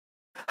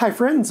Hi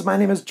friends, my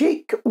name is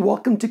Jake.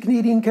 Welcome to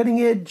Canadian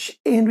Cutting Edge,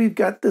 and we've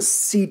got the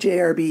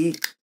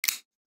CJRB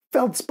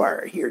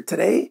Feldspar here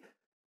today.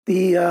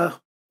 The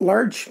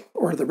large,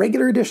 or the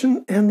regular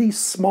edition, and the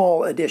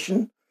small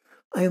edition.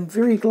 I am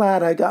very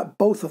glad I got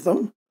both of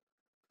them.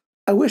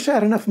 I wish I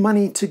had enough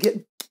money to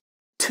get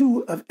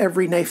two of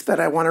every knife that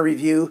I want to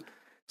review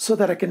so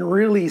that I can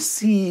really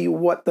see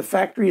what the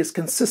factory is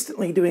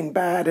consistently doing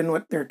bad and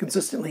what they're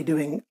consistently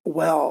doing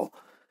well.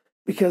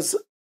 Because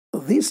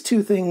these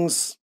two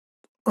things,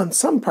 on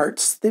some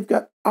parts, they've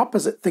got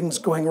opposite things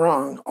going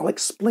wrong. I'll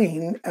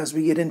explain as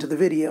we get into the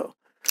video.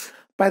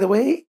 By the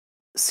way,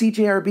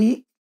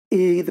 CJRB,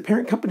 the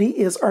parent company,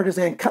 is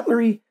Artisan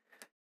Cutlery.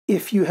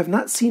 If you have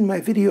not seen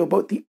my video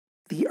about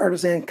the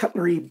Artisan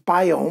Cutlery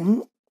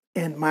biome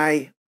and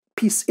my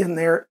piece in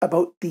there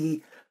about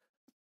the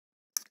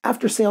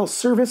after-sales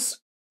service,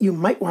 you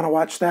might want to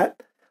watch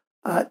that.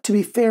 To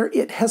be fair,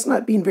 it has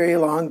not been very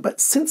long, but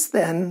since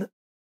then,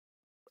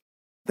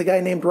 the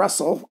guy named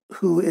Russell,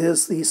 who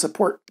is the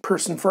support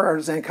person for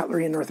Artisan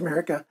Cutlery in North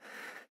America,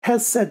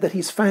 has said that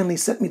he's finally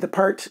sent me the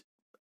part.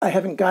 I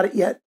haven't got it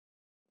yet,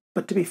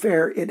 but to be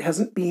fair, it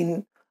hasn't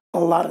been a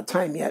lot of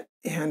time yet.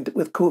 And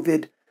with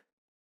COVID,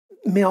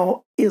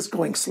 mail is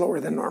going slower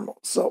than normal.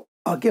 So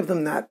I'll give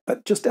them that.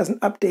 But just as an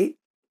update,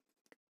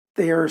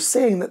 they are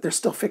saying that they're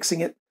still fixing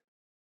it,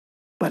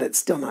 but it's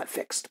still not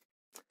fixed.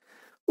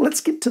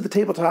 Let's get to the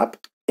tabletop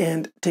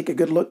and take a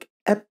good look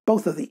at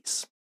both of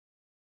these.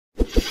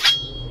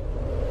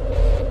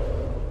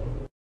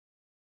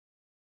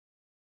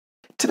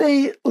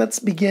 Today, let's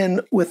begin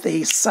with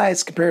a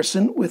size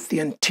comparison with the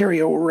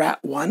Ontario Rat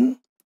 1.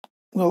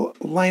 We'll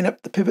line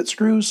up the pivot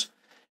screws,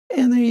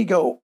 and there you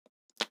go.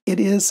 It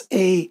is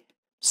a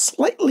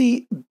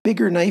slightly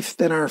bigger knife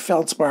than our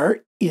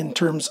Feldspar in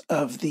terms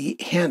of the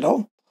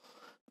handle.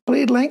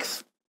 Blade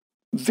length,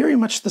 very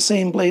much the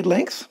same blade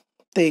length.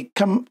 They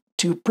come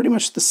to pretty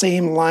much the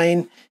same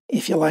line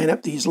if you line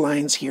up these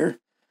lines here.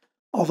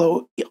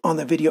 Although on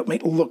the video it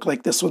might look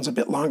like this one's a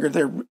bit longer.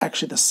 They're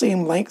actually the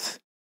same length,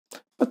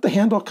 but the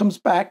handle comes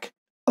back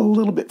a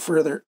little bit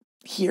further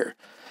here.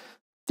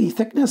 The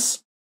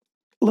thickness,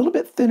 a little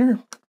bit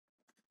thinner,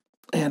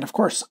 and of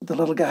course the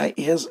little guy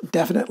is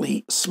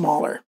definitely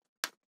smaller.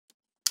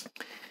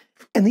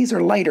 And these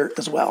are lighter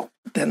as well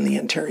than the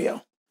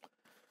Ontario.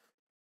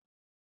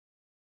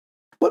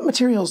 What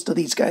materials do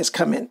these guys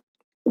come in?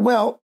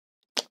 Well,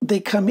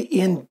 they come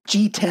in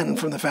G10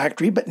 from the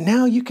factory, but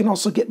now you can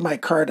also get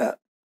micarta.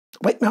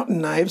 White Mountain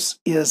Knives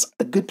is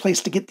a good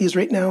place to get these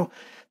right now.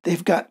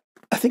 They've got,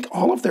 I think,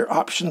 all of their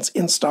options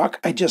in stock.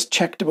 I just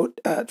checked about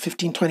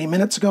 15-20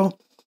 minutes ago.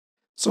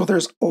 So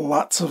there's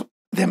lots of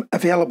them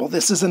available.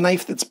 This is a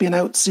knife that's been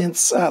out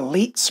since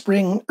late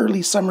spring,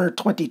 early summer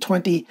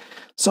 2020.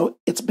 So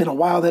it's been a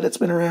while that it's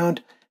been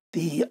around.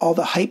 All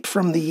the hype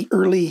from the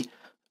early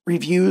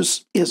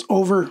reviews is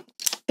over.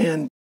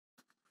 And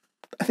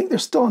I think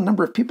there's still a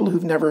number of people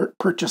who've never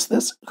purchased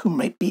this who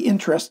might be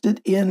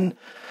interested in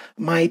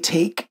my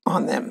take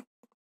on them.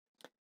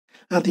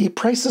 The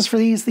prices for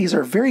these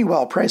are very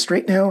well priced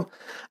right now.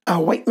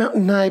 White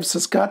Mountain Knives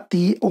has got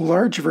the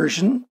large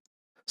version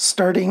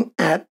starting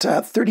at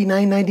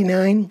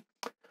 $39.99,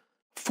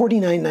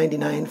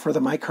 $49.99 for the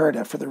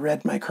micarta, for the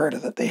red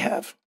micarta that they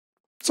have.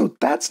 So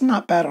that's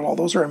not bad at all.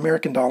 Those are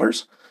American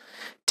dollars.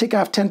 Take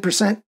off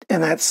 10%,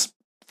 and that's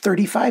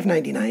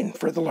 $35.99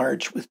 for the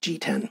large with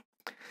G10.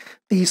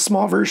 The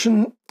small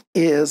version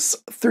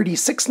is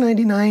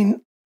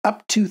 $36.99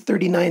 up to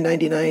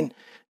 $39.99,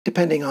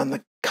 depending on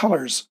the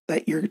colors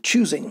that you're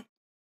choosing.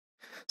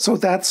 So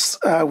that's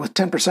with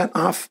 10%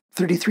 off,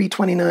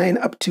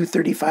 $33.29 up to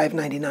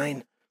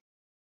 $35.99.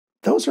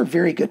 Those are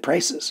very good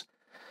prices.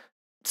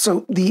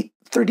 So the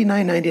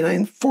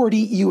 $39.99, 40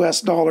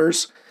 US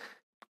dollars,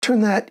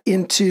 turn that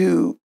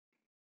into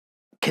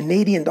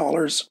Canadian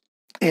dollars,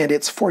 and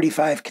it's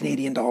 45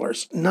 Canadian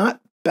dollars. Not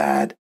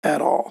bad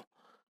at all.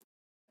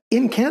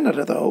 In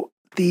Canada, though,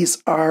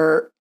 these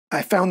are,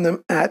 I found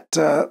them at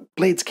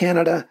Blades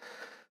Canada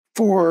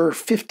for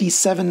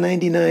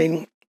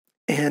 $57.99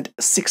 and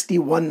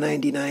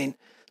 $61.99.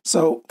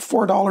 So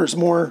 $4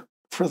 more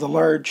for the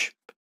large.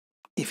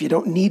 If you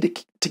don't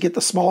need to get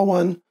the small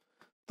one,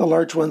 the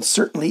large one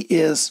certainly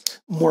is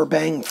more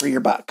bang for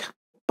your buck.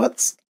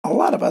 But a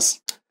lot of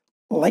us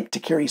like to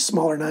carry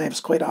smaller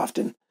knives quite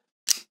often.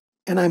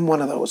 And I'm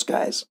one of those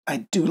guys.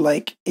 I do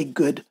like a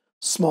good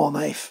small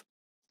knife.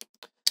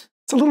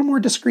 It's a little more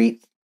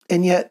discreet,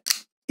 and yet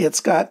it's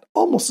got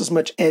almost as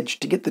much edge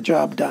to get the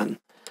job done.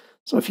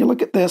 So if you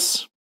look at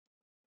this,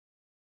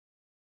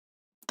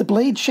 the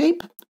blade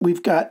shape,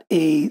 we've got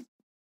a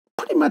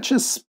pretty much a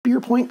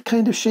spear point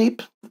kind of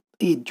shape,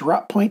 a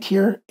drop point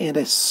here, and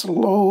a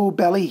slow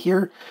belly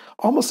here,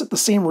 almost at the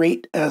same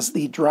rate as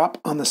the drop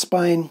on the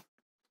spine,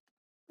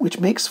 which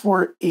makes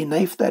for a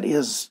knife that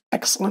is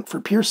excellent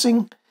for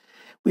piercing.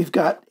 We've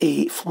got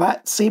a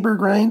flat saber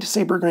grind.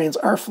 Saber grinds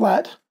are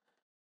flat.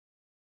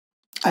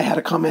 I had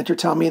a commenter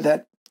tell me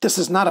that this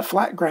is not a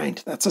flat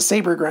grind, that's a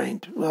saber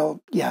grind.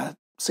 Well, yeah,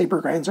 saber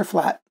grinds are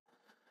flat.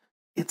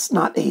 It's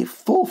not a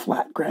full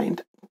flat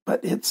grind,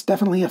 but it's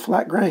definitely a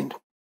flat grind.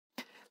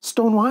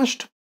 Stone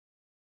washed,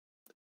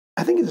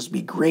 I think this would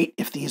be great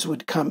if these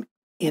would come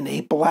in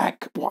a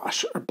black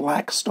wash or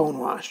black stone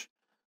wash.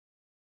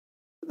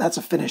 That's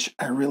a finish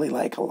I really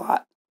like a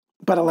lot.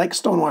 But I like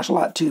stone wash a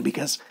lot too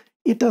because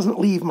it doesn't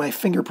leave my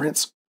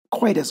fingerprints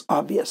quite as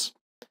obvious.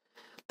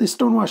 The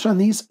stone wash on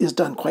these is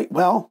done quite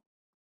well.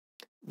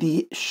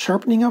 The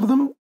sharpening of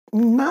them,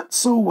 not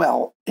so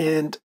well.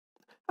 And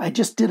I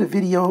just did a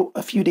video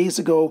a few days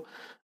ago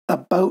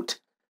about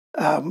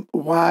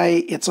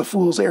why it's a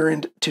fool's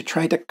errand to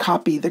try to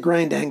copy the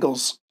grind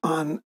angles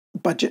on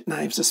budget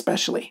knives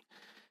especially.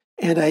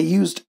 And I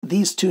used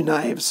these two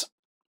knives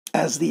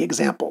as the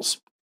examples.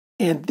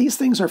 And these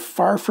things are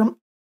far from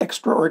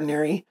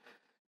extraordinary.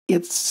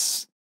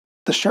 The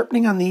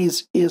sharpening on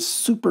these is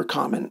super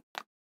common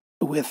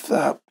with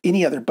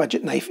any other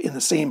budget knife in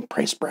the same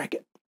price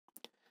bracket.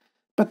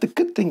 But the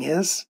good thing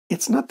is,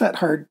 it's not that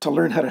hard to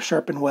learn how to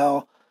sharpen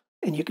well,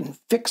 and you can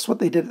fix what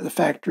they did at the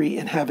factory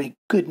and have a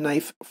good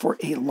knife for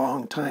a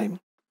long time.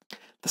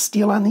 The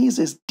steel on these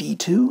is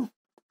D2.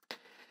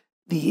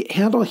 The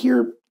handle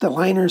here, the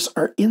liners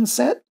are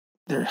inset.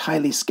 They're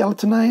highly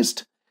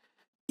skeletonized.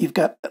 You've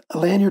got a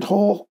lanyard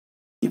hole.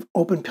 You've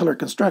open pillar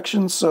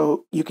construction,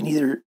 so you can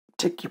either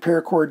tick your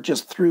paracord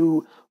just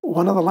through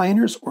one of the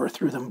liners or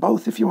through them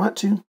both if you want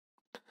to.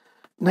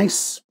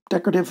 Nice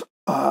decorative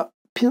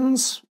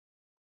pins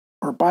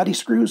or body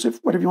screws, if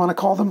whatever you want to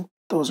call them.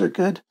 Those are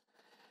good.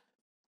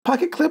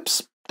 Pocket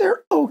clips,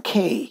 they're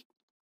okay.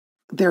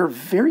 They're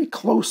very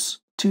close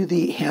to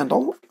the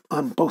handle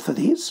on both of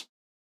these.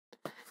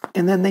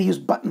 And then they use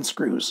button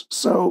screws.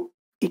 So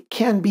it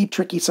can be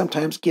tricky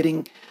sometimes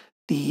getting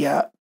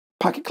the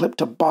pocket clip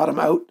to bottom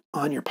out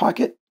on your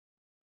pocket.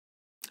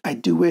 I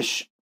do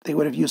wish they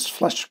would have used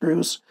flush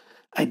screws.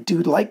 I do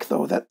like,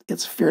 though, that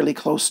it's fairly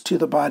close to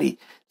the body.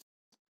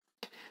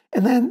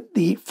 And then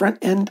the front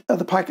end of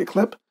the pocket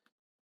clip,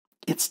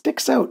 it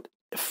sticks out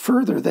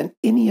further than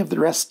any of the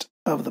rest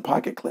of the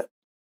pocket clip.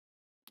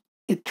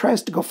 It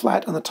tries to go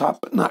flat on the top,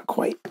 but not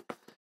quite.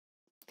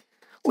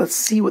 Let's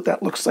see what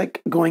that looks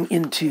like going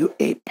into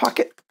a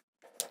pocket.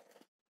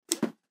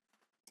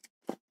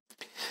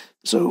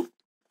 So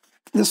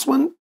this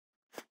one,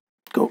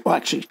 well,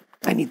 actually,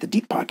 I need the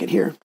deep pocket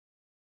here.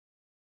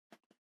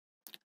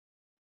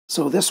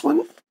 So this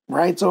one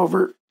rides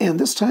over, and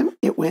this time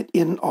it went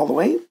in all the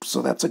way,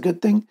 so that's a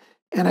good thing.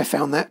 And I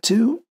found that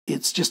too.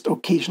 It's just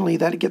occasionally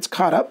that it gets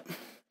caught up.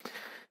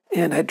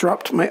 And I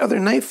dropped my other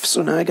knife,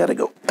 so now I gotta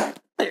go.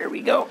 There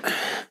we go.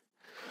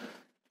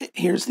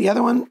 Here's the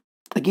other one.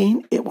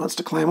 Again, it wants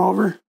to climb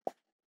over.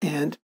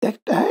 And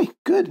hey,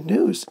 good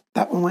news.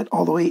 That one went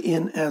all the way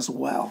in as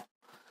well.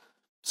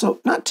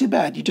 So not too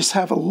bad. You just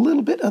have a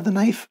little bit of the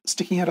knife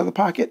sticking out of the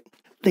pocket.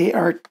 They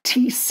are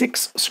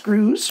T6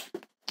 screws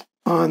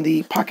on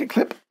the pocket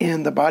clip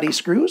and the body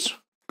screws.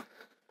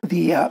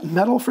 The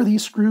metal for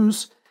these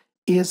screws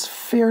is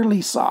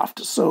fairly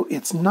soft, so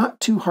it's not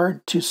too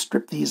hard to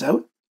strip these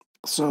out.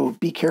 So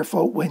be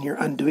careful when you're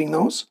undoing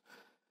those.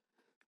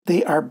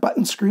 They are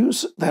button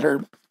screws that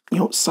are,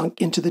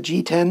 sunk into the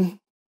G10.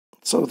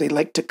 So they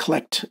like to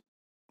collect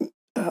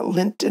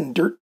lint and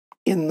dirt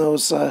in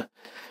those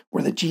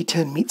where the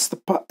G10 meets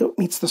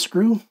the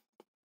screw.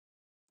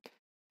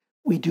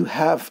 We do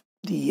have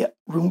the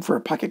room for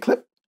a pocket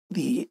clip.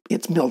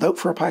 It's milled out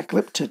for a pocket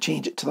clip to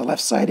change it to the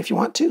left side if you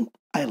want to.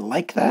 I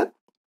like that.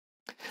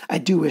 I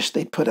do wish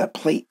they'd put a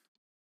plate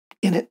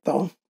in it,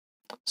 though,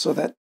 so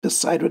that this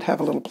side would have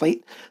a little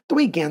plate, the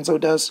way Ganzo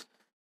does.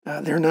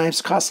 Their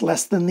knives cost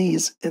less than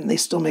these, and they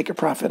still make a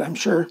profit, I'm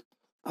sure.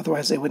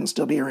 Otherwise, they wouldn't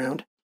still be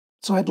around.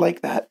 So I'd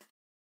like that.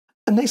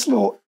 A nice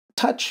little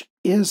touch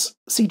is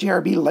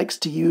CJRB likes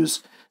to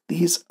use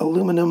these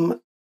aluminum,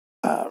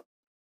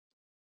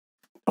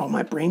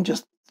 my brain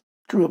just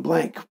drew a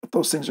blank.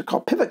 Those things are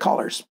called pivot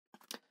collars.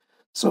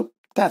 So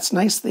that's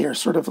nice. They are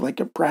sort of like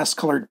a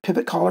brass-colored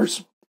pivot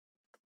collars.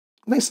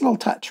 Nice little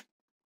touch.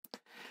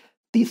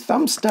 The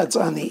thumb studs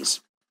on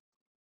these,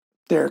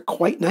 they're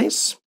quite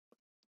nice.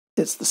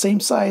 It's the same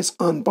size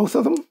on both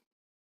of them.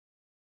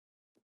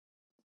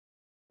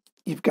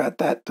 You've got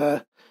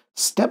that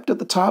stepped at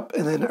the top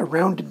and then a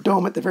rounded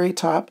dome at the very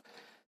top.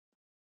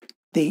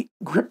 They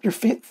grip your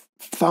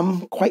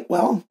thumb quite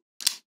well,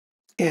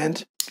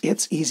 and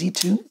it's easy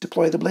to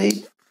deploy the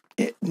blade.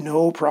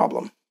 No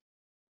problem.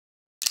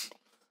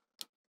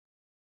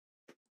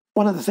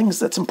 One of the things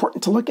that's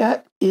important to look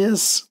at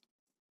is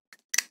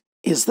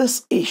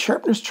this a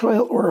sharpener's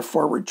choil or a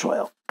forward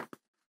choil?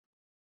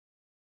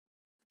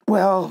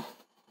 Well,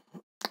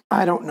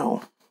 I don't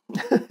know.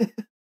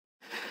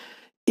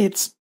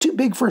 It's too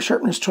big for a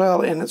sharpener's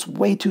choil, and it's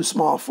way too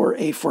small for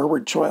a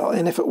forward choil.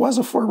 And if it was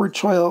a forward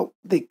choil,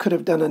 they could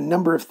have done a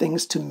number of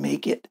things to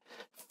make it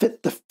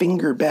fit the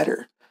finger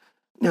better.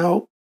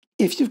 Now,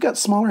 if you've got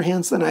smaller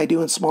hands than I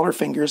do and smaller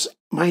fingers,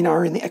 mine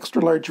are in the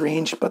extra large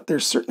range, but they're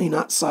certainly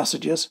not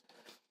sausages.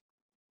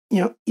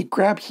 You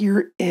grab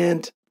here,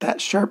 and that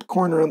sharp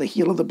corner on the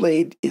heel of the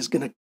blade is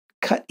going to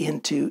cut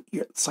into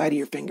your side of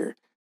your finger,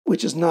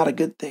 which is not a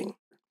good thing.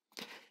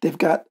 They've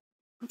got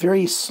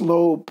Very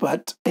slow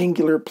but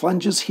angular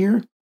plunges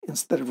here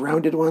instead of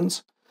rounded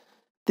ones.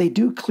 They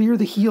do clear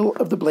the heel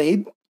of the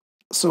blade,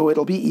 so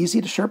it'll be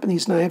easy to sharpen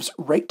these knives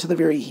right to the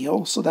very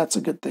heel, so that's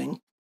a good thing.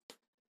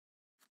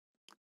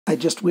 I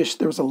just wish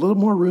there was a little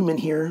more room in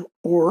here,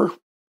 or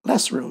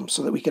less room,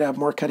 so that we could have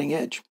more cutting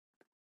edge.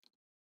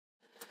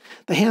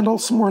 The handle,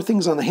 some more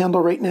things on the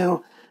handle right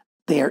now.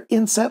 They are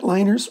inset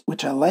liners,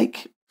 which I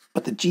like,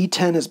 but the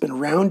G10 has been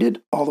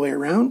rounded all the way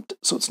around,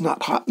 so it's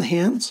not hot in the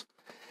hands.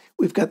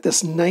 We've got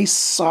this nice,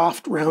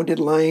 soft, rounded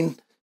line,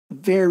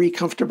 very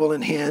comfortable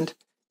in hand.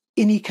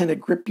 Any kind of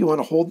grip you want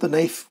to hold the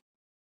knife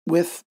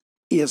with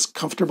is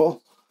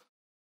comfortable.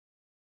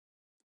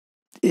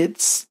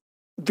 It's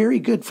very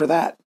good for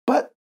that,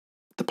 but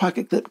the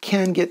pocket clip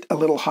can get a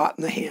little hot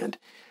in the hand.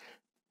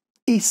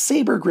 A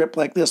saber grip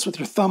like this with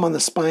your thumb on the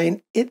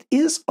spine, it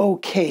is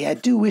okay. I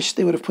do wish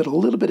they would have put a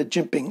little bit of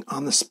jimping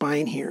on the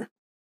spine here.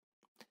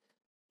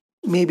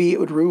 Maybe it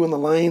would ruin the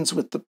lines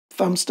with the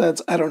thumb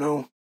studs, I don't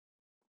know,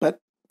 but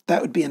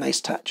that would be a nice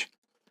touch.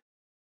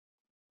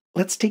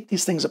 Let's take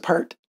these things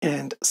apart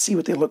and see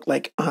what they look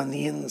like on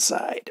the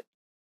inside.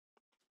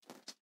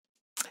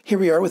 Here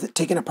we are with it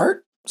taken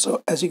apart.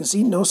 So as you can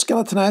see, no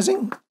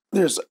skeletonizing.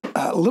 There's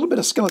a little bit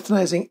of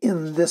skeletonizing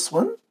in this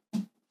one.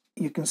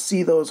 You can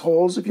see those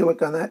holes if you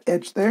look on that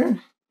edge there,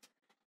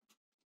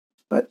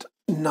 but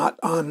not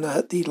on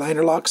the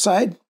liner lock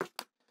side.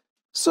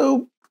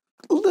 So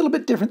a little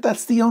bit different.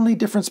 That's the only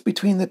difference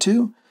between the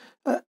two.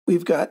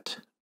 We've got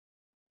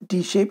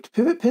D-shaped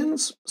pivot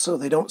pins, so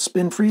they don't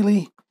spin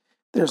freely.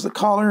 There's the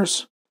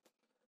collars.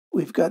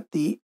 We've got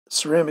the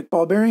ceramic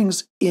ball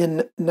bearings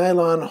in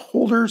nylon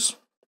holders.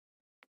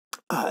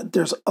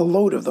 There's a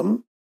load of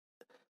them.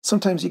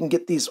 Sometimes you can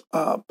get these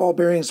ball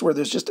bearings where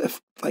there's just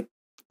like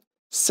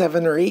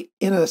 7 or 8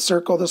 in a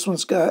circle. This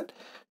one's got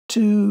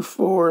 2,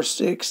 4,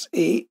 6,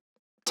 8,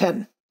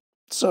 10.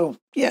 So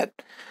yeah,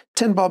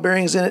 10 ball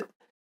bearings in it.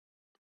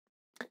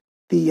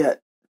 The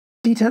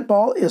detent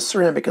ball is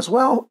ceramic as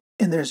well,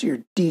 and there's your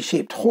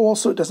D-shaped hole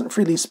so it doesn't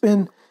freely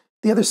spin.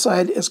 The other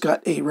side has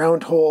got a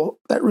round hole.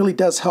 That really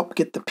does help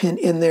get the pin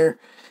in there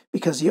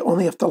because you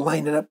only have to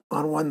line it up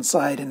on one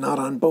side and not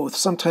on both.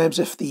 Sometimes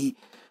if the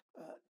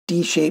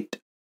D-shaped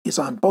is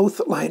on both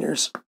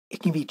liners,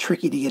 it can be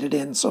tricky to get it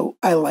in, so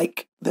I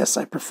like this.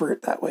 I prefer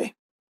it that way.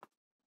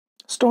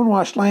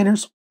 Stonewashed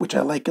liners, which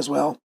I like as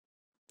well.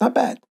 Not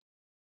bad.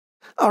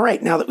 All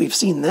right, now that we've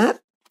seen that,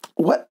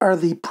 what are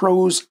the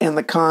pros and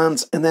the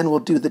cons? And then we'll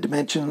do the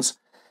dimensions.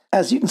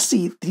 As you can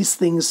see, these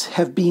things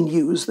have been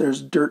used.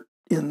 There's dirt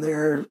in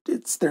there.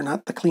 They're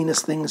not the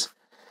cleanest things.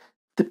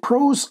 The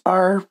pros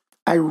are,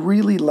 I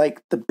really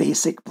like the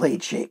basic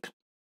blade shape.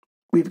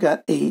 We've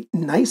got a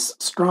nice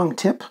strong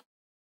tip.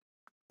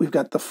 We've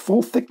got the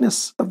full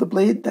thickness of the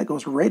blade that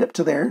goes right up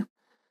to there.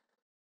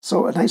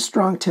 So a nice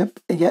strong tip,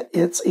 and yet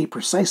it's a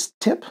precise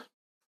tip.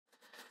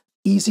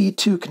 Easy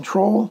to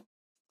control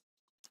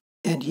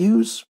and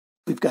use.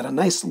 We've got a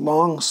nice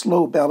long,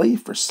 slow belly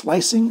for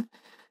slicing.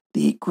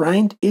 The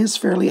grind is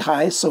fairly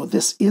high, so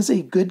this is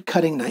a good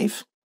cutting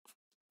knife.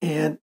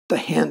 And the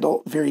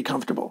handle, very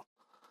comfortable.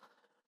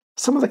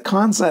 Some of the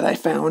cons that I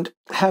found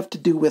have to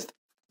do with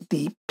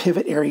the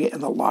pivot area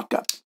and the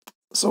lockup.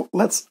 So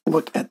let's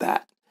look at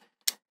that.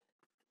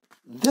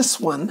 This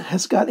one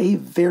has got a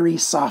very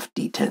soft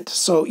detent,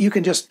 so you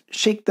can just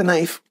shake the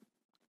knife.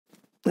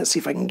 Let's see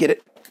if I can get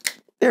it.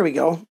 There we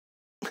go.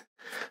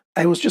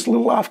 I was just a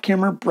little off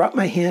camera, brought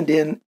my hand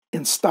in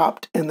and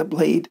stopped, and the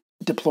blade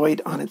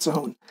deployed on its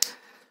own.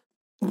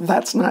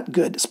 That's not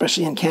good,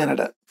 especially in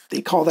Canada.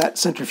 They call that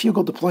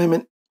centrifugal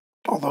deployment,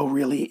 although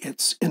really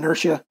it's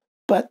inertia,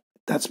 but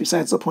that's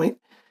besides the point.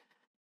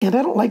 And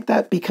I don't like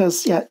that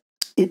because, yeah,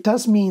 it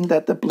does mean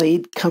that the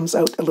blade comes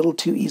out a little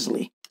too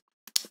easily.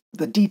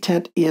 The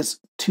detent is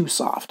too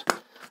soft.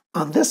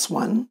 On this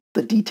one,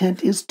 the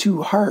detent is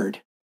too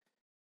hard.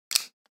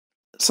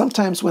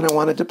 Sometimes when I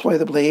want to deploy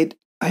the blade,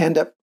 I end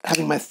up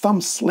having my thumb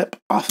slip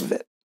off of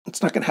it.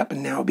 It's not going to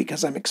happen now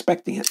because I'm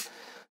expecting it.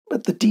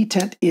 But the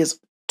detent is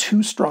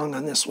too strong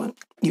on this one.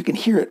 You can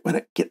hear it when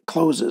it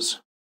closes.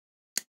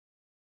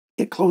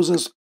 It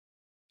closes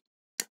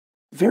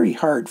very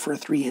hard for a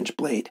 3-inch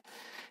blade.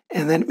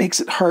 And then it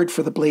makes it hard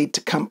for the blade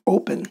to come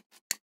open.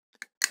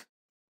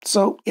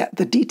 So yeah,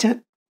 the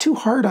detent, too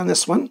hard on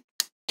this one,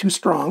 too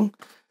strong,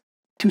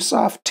 too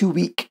soft, too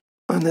weak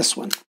on this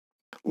one.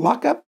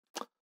 Lockup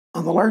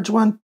on the large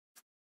one,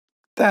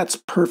 that's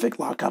perfect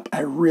lockup. I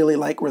really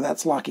like where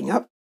that's locking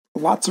up.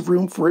 Lots of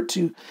room for it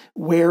to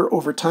wear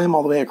over time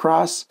all the way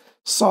across.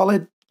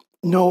 Solid,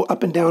 no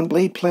up and down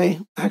blade play.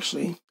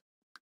 Actually,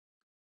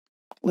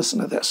 listen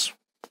to this.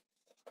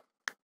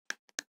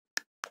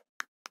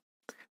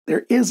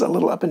 There is a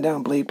little up and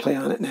down blade play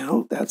on it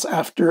now. That's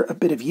after a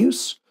bit of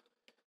use.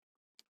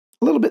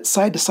 A little bit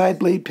side-to-side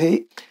blade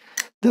play.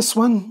 This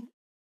one,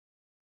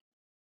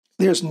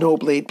 there's no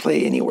blade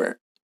play anywhere.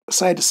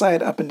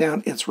 Side-to-side, up and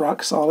down, it's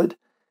rock solid.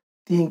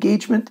 The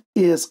engagement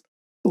is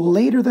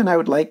later than I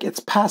would like. It's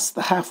past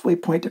the halfway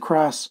point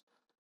across,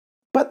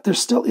 but there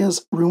still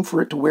is room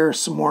for it to wear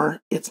some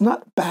more. It's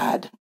not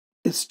bad.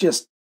 It's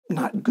just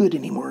not good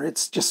anymore.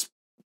 It's just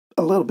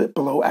a little bit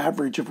below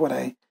average of what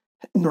I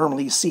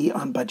normally see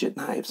on budget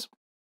knives.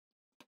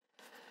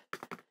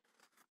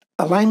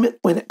 Alignment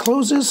when it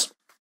closes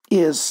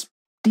is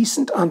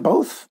decent on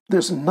both.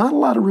 There's not a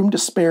lot of room to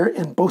spare,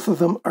 and both of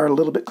them are a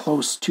little bit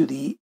close to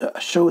the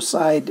show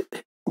side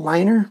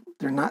liner.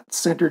 They're not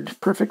centered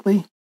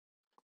perfectly.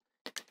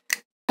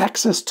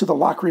 Access to the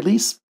lock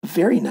release,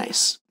 very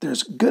nice.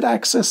 There's good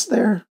access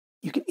there.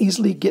 You can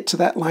easily get to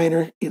that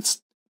liner.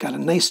 It's got a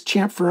nice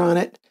chamfer on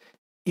it.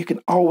 You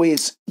can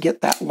always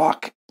get that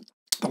lock,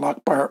 the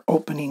lock bar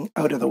opening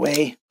out of the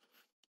way.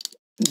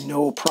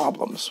 No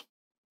problems,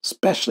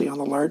 especially on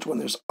the large one.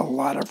 There's a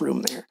lot of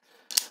room there.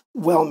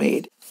 Well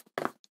made.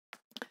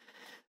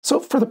 So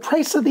for the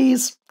price of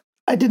these,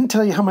 I didn't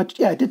tell you how much.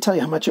 Yeah, I did tell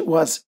you how much it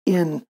was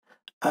in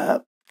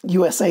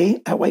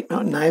USA at White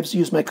Mountain Knives.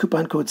 Use my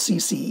coupon code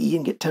CCE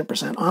and get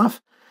 10%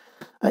 off.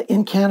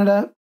 In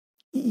Canada,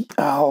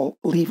 I'll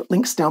leave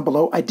links down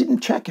below. I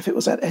didn't check if it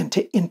was at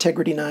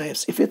Integrity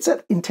Knives. If it's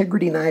at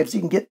Integrity Knives, you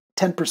can get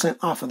 10%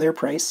 off of their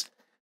price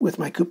with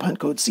my coupon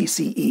code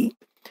CCE.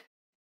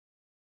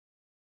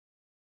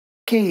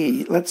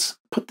 Okay, let's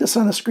put this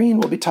on the screen.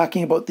 We'll be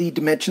talking about the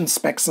dimensions,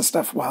 specs, and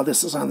stuff while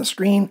this is on the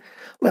screen.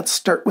 Let's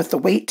start with the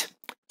weight.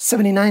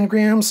 79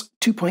 grams,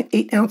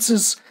 2.8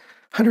 ounces,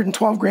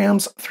 112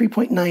 grams,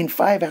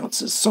 3.95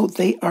 ounces. So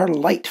they are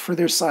light for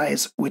their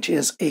size, which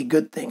is a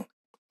good thing.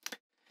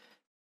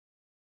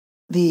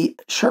 The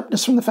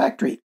sharpness from the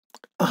factory,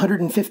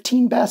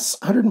 115 bests,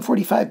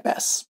 145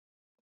 bests.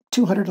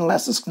 200 and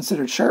less is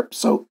considered sharp,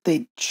 so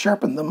they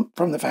sharpen them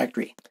from the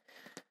factory.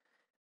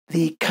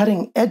 The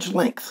cutting edge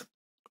length,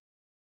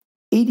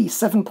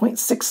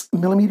 87.6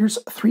 millimeters,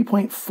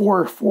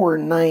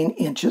 3.449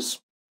 inches.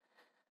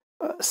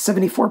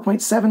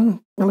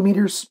 74.7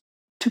 millimeters,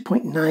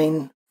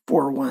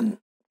 2.941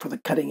 for the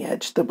cutting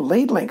edge. The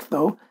blade length,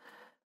 though,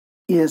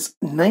 is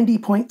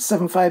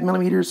 90.75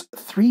 millimeters,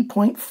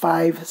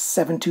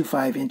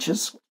 3.5725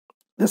 inches.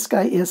 This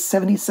guy is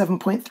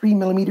 77.3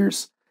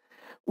 millimeters,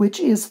 which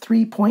is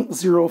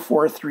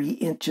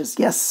 3.043 inches.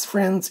 Yes,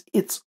 friends,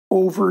 it's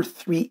over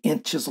 3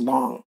 inches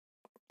long.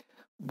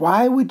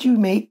 Why would you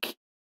make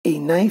a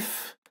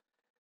knife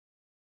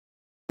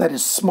that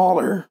is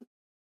smaller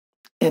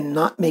and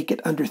not make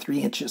it under 3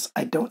 inches?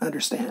 I don't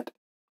understand.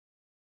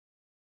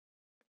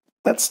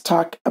 Let's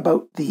talk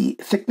about the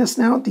thickness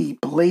now. The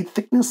blade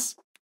thickness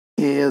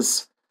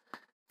is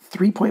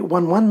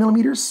 3.11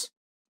 millimeters,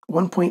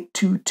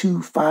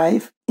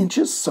 1.225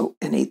 inches, so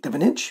 1/8 of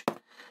an inch.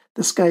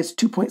 This guy's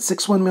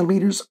 2.61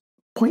 millimeters,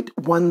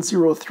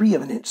 0.103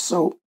 of an inch,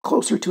 so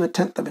closer to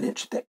 1/10 of an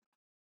inch thick.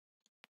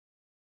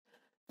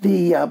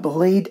 The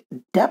blade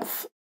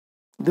depth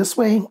this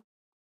way,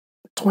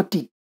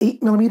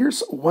 28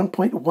 millimeters,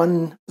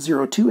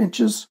 1.102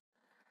 inches.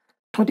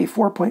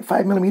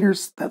 24.5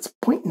 millimeters, that's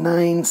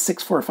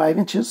 0.9645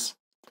 inches.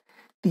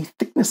 The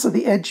thickness of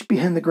the edge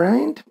behind the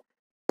grind,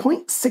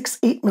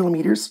 0.68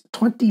 millimeters,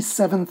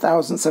 27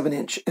 thousandths of an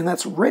inch. And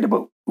that's right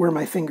about where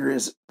my finger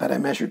is that I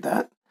measured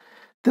that.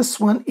 This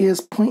one is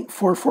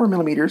 0.44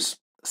 millimeters,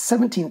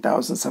 17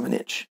 thousandths of an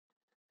inch.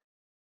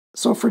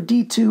 So for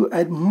D2,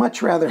 I'd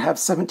much rather have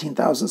 17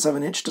 thousandths of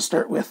an inch to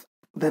start with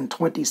than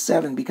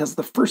 27, because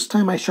the first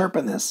time I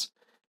sharpen this,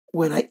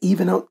 when I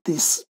even out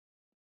this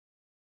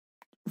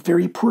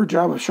very poor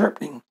job of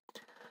sharpening,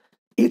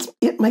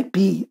 it might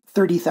be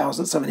 30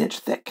 thousandths of an inch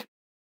thick,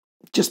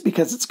 just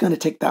because it's going to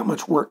take that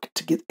much work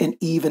to get an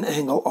even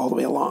angle all the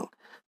way along.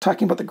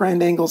 Talking about the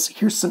grind angles,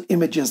 here's some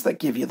images that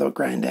give you the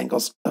grind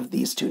angles of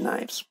these two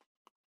knives.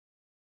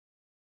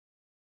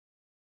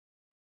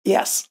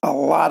 Yes, a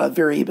lot of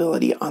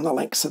variability on the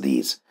lengths of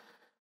these.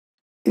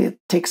 It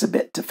takes a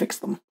bit to fix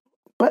them,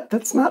 but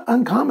that's not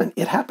uncommon.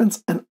 It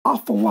happens an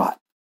awful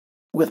lot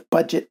with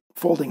budget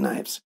folding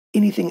knives.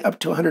 Anything up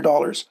to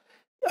 $100,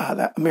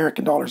 that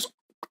American dollars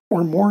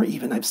or more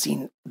even, I've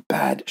seen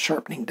bad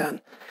sharpening done.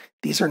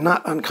 These are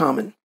not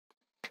uncommon.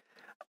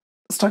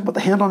 Let's talk about the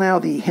handle now.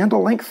 The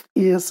handle length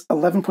is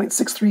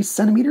 11.63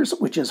 centimeters,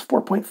 which is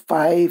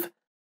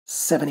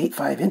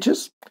 4.5785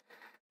 inches.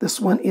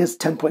 This one is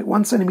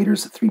 10.1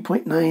 centimeters,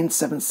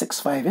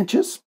 3.9765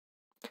 inches.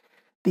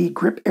 The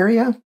grip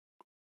area,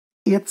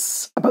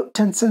 it's about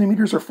 10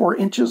 centimeters or 4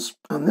 inches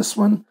on this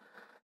one.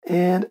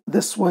 And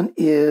this one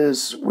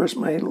is,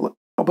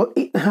 about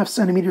 8.5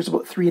 centimeters,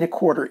 about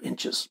 3.25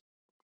 inches.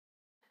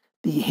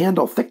 The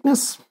handle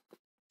thickness,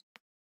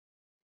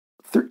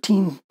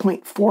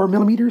 13.4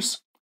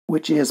 millimeters,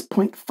 which is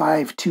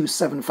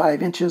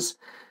 0.5275 inches.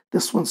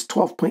 This one's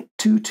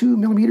 12.22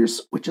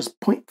 millimeters, which is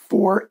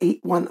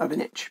 0.481 of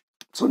an inch.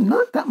 So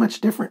not that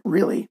much different,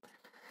 really.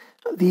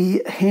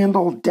 The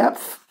handle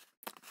depth,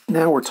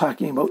 now we're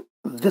talking about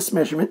this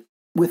measurement,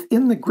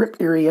 within the grip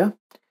area,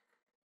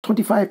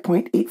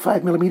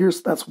 25.85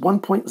 millimeters, that's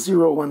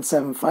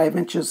 1.0175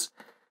 inches.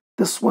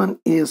 This one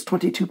is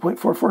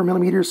 22.44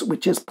 millimeters,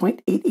 which is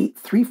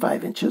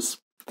 0.8835 inches.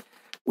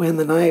 When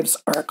the knives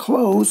are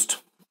closed,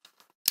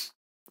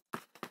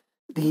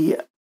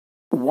 the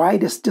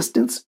widest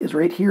distance is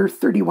right here,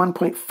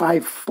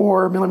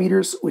 31.54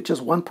 millimeters, which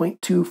is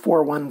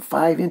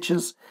 1.2415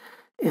 inches.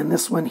 And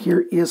this one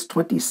here is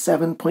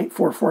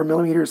 27.44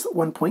 millimeters,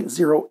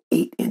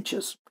 1.08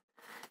 inches.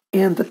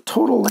 And the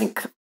total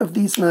length of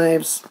these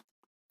knives,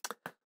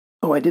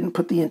 oh, I didn't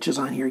put the inches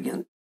on here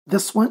again.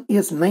 This one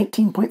is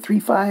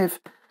 19.35.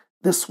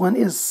 This one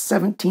is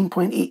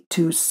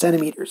 17.82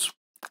 centimeters.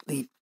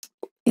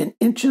 In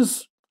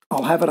inches,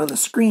 I'll have it on the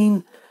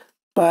screen,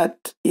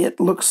 but it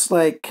looks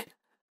like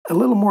a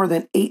little more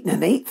than 8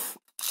 1/8.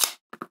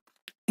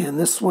 And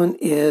this one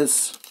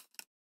is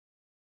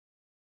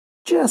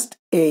just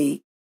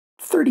a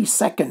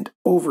 32nd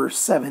over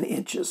 7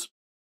 inches.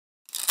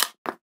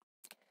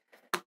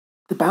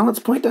 The balance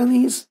point on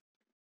these,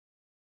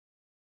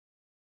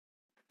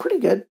 pretty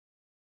good.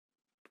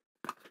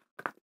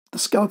 The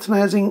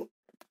skeletonizing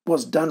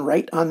was done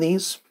right on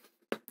these.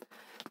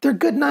 They're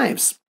good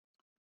knives.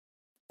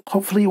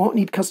 Hopefully you won't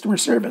need customer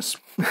service.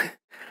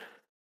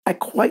 I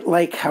quite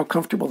like how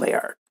comfortable they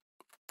are.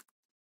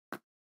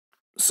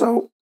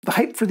 So the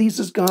hype for these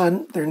is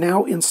gone. They're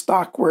now in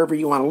stock wherever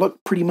you want to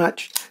look, pretty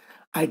much.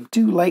 I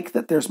do like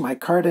that there's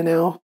micarta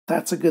now.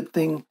 That's a good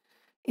thing.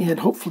 And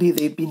hopefully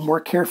they'd be more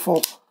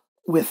careful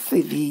with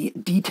the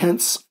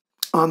detents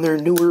on their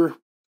newer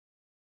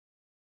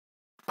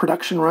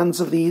production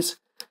runs of these,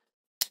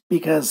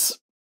 because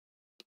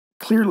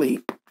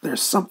clearly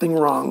there's something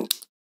wrong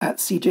at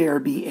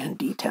CJRB and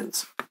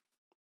detents.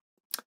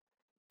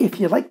 If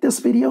you like this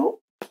video,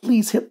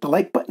 please hit the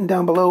like button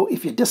down below.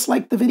 If you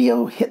dislike the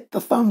video, hit the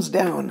thumbs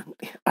down.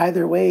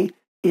 Either way,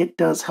 it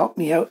does help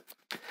me out.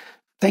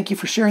 Thank you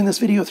for sharing this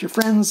video with your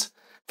friends,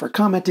 for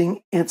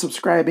commenting and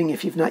subscribing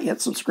if you've not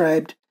yet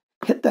subscribed.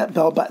 Hit that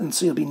bell button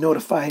so you'll be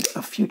notified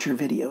of future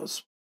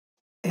videos.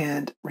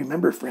 And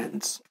remember,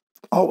 friends,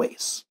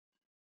 always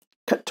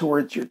cut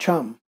towards your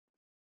chum,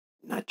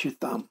 not your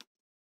thumb.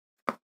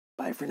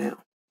 Bye for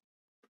now.